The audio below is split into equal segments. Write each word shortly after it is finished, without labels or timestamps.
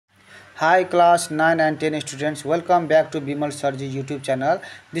Hi class 9 and 10 students, welcome back to Bimal Sarji YouTube channel.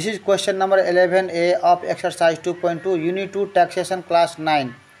 This is question number 11A of exercise 2.2 unit 2 taxation class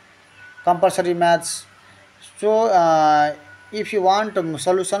 9 compulsory maths. So if you want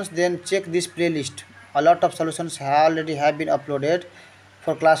solutions, then check this playlist. A lot of solutions already have been uploaded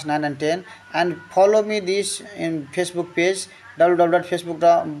for class 9 and 10, and follow me this in Facebook page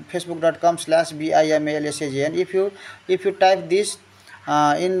www.facebook.com/bimalsajn. If you type this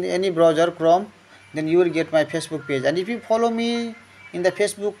in any browser Chrome, then you will get my Facebook page, and if you follow me in the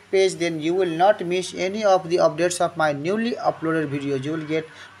Facebook page, then you will not miss any of the updates of my newly uploaded videos. You will get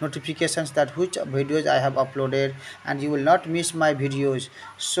notifications that which videos I have uploaded, and you will not miss my videos.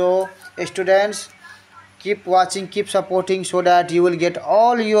 So students, keep watching, keep supporting, so that you will get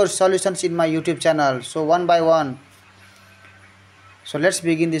all your solutions in my YouTube channel. So one by one. So let's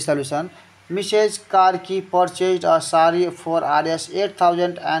begin the solution. Mrs. Karki purchased a sari for Rs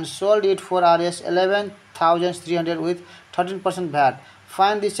 8,000 and sold it for Rs 11,300 with 13% VAT.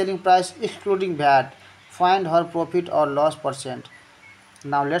 Find the selling price excluding VAT. Find her profit or loss percent.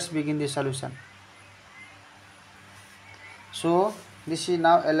 Now let's begin the solution. So this is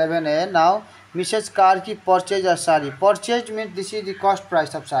now 11A. Now Mrs. Karki purchased a sari. Purchased means this is the cost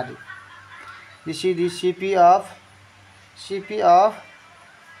price of sari. This is the CP of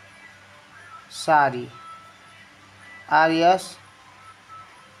sari, Rs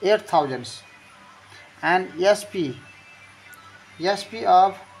 8,000, and SP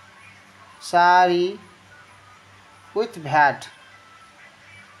of sari with VAT.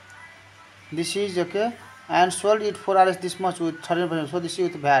 This is okay, and sold it for Rs this much with 13%. So this is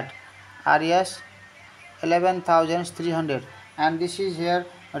with VAT, Rs 11,300, and this is here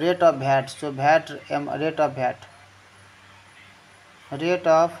rate of VAT. So rate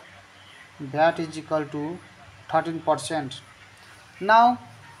of VAT is equal to 13%. Now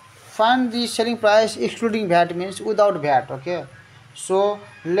find the selling price excluding VAT, means without VAT. Okay, so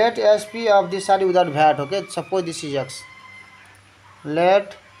let SP of this sari without VAT. Okay, suppose this is X.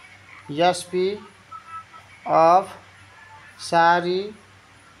 Let SP of sari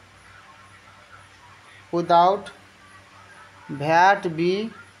without VAT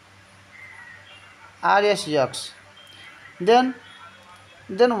be RSX. Then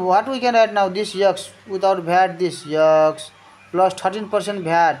what we can add now? This X without VAT, this X plus 13%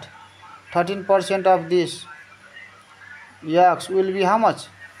 VAT. 13% of this X will be how much?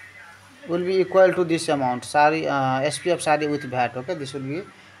 Will be equal to this amount. Sari SP of sari with VAT. Okay, this will be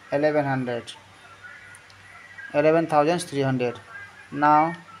 11,300.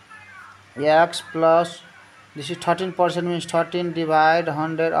 Now X plus this is 13%, means 13 divide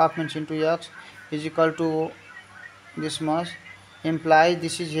 100 of means into X is equal to this much. Implies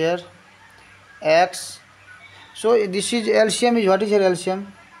this is here X. So this is LCM is, what is here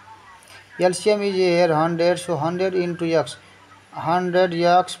LCM? LCM is here 100. So 100 into X, 100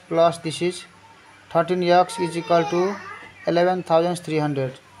 X plus this is 13 X is equal to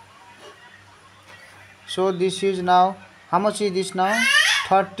 11,300. So this is now how much is this now?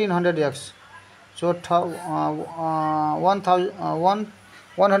 1300 X. So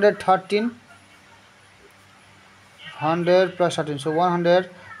 113 100 plus 13. So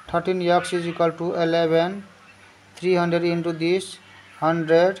 113 X is equal to 11,300 into this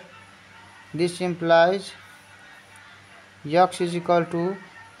 100. This implies X is equal to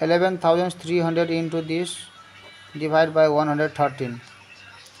 11,300 into this divided by 113.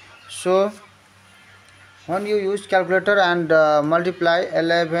 So when you use calculator and multiply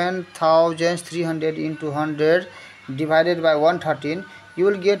 11,300 into 100 divided by 113, you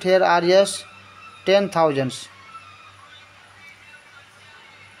will get here Rs 10,000.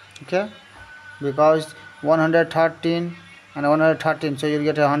 Okay, because 113 and 113, so you will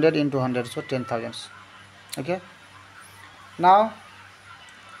get 100 into 100, so 10,000. Okay, now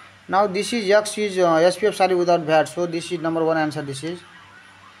this is X is SP of sari without VAT. So this is number one answer. This is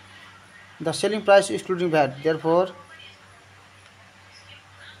the selling price excluding VAT. Therefore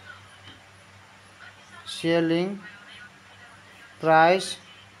selling price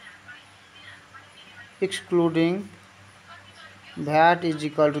excluding VAT is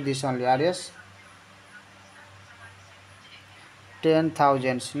equal to this only, Rs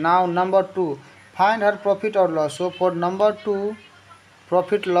 10,000. Now number 2, find her profit or loss. So for number 2,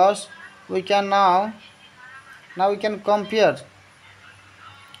 profit loss, we can now we can compare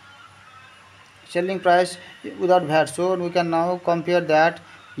selling price without VAT. So we can now compare that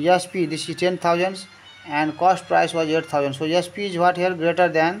SP, this is 10,000 and cost price was 8,000. So SP is what here? Greater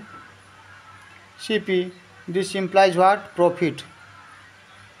than CP. This implies what? Profit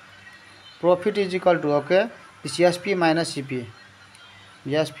is equal to, okay, this SP minus CP.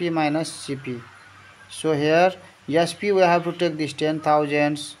 SP minus CP. So here SP we have to take this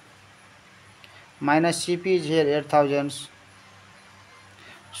 10,000 minus CP is here 8,000.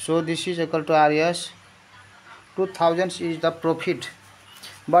 So this is equal to RS 2,000 is the profit.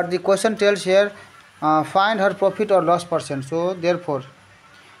 But the question tells here find her profit or loss percent. So therefore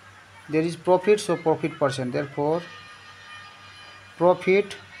there is profit, so profit percent. Therefore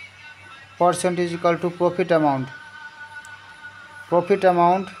profit percent is equal to profit amount. Profit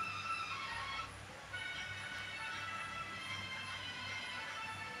amount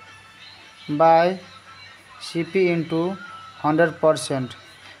by CP into 100%.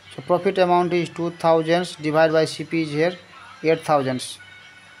 So profit amount is 2,000 divided by CP is here 8,000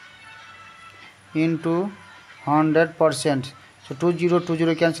 into 100%. So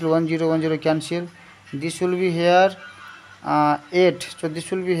 20 cancel, 10 cancel. This will be here 8. So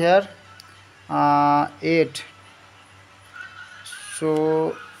this will be here 8.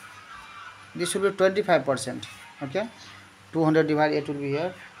 So this will be 25%. Okay, 200 divided 8 will be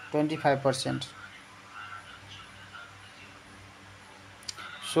here 25%.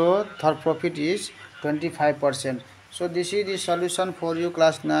 So third profit is 25%. So this is the solution for you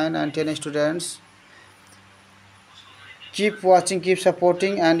class 9 and 10 students. Keep watching, keep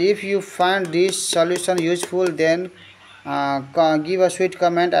supporting, and if you find this solution useful, then give a sweet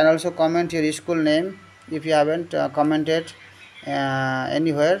comment and also comment your school name if you haven't commented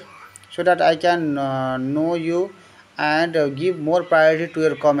anywhere, so that I can know you and give more priority to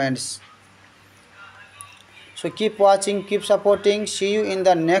your comments. So keep watching, keep supporting. See you in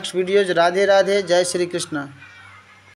the next videos. Radhe Radhe, Jai Shri Krishna.